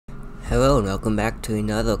Hello and welcome back to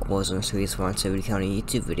another Warzone Series 170 County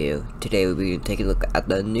YouTube video. Today we'll be taking a look at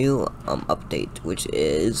the new update, which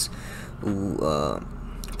is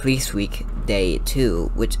Police Week Day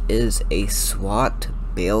 2, which is a SWAT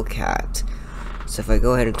Bearcat. So if I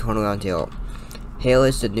go ahead and turn around here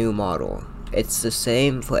is the new model. It's the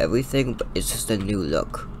same for everything, but it's just a new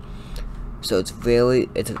look. So it's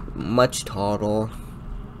much taller.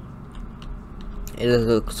 It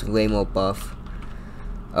looks way more buff.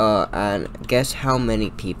 And guess how many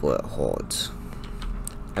people it holds.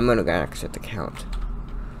 I'm gonna actually have to count.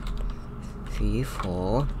 3,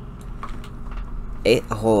 4. It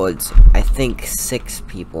holds, I think, 6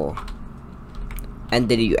 people. And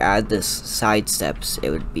then you add this side steps,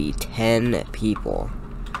 it would be 10 people.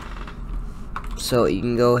 So you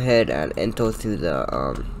can go ahead and enter through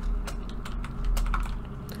the,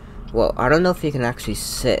 well, I don't know if you can actually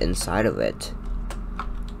sit inside of it.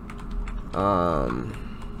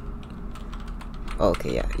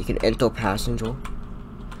 Okay, yeah, you can enter passenger.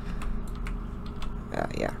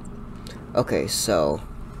 Yeah. Okay, so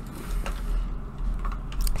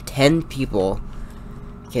 10 people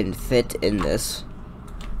can fit in this.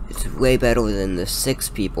 It's way better than the 6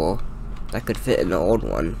 people that could fit in the old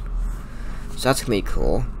one. So that's gonna be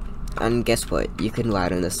cool. And guess what? You can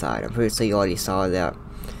ride on the side. I'm pretty sure you already saw that.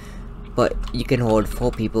 But you can hold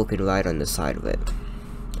 4 people who can ride on the side of it.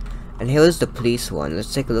 And here's the police one.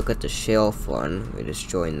 Let's take a look at the sheriff one. We just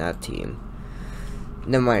joined that team.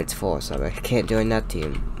 Never mind, it's 4, so I can't join that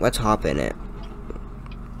team. Let's hop in it.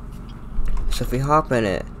 So if we hop in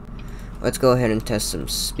it, let's go ahead and test some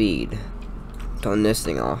speed. Turn this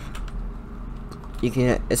thing off. You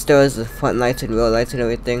can. It still has the front lights and rear lights and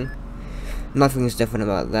everything. Nothing's different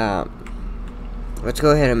about that. Let's go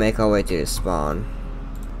ahead and make our way to the spawn.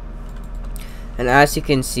 And as you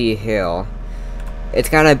can see here, it's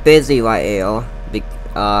kind of busy right here.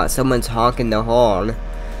 Someone's honking the horn.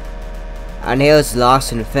 And here's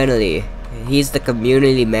Lost Infinity. He's the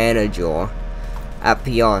community manager at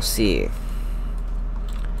PRC.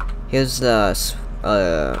 Here's the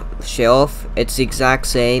sheriff. It's the exact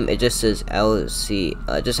same. It just says LC.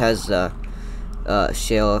 It just has the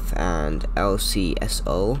sheriff and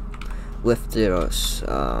LCSO with the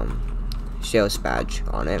sheriff's badge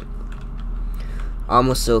on it.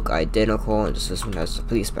 Almost look identical, and just this one has the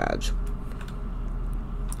police badge.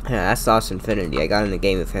 Yeah, that's Lost Infinity. I got in the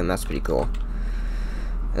game with him. That's pretty cool.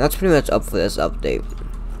 And that's pretty much up for this update.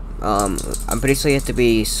 I'm pretty sure you have to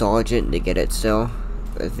be sergeant to get it still.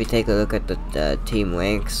 If we take a look at the team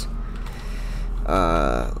ranks,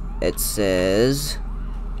 it says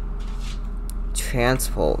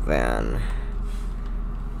transport van.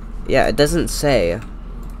 Yeah, it doesn't say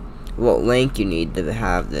what rank you need to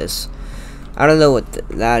have this. I don't know what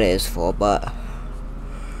that is for, but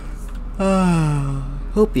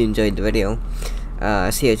hope you enjoyed the video.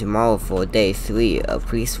 See you tomorrow for day 3 of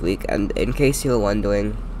Police Week. And in case you were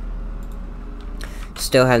wondering,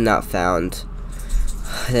 still have not found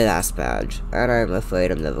the last badge, and I'm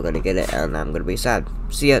afraid I'm never gonna get it, and I'm gonna be sad.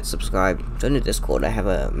 See ya, subscribe, join the Discord. I have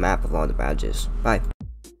a map of all the badges. Bye.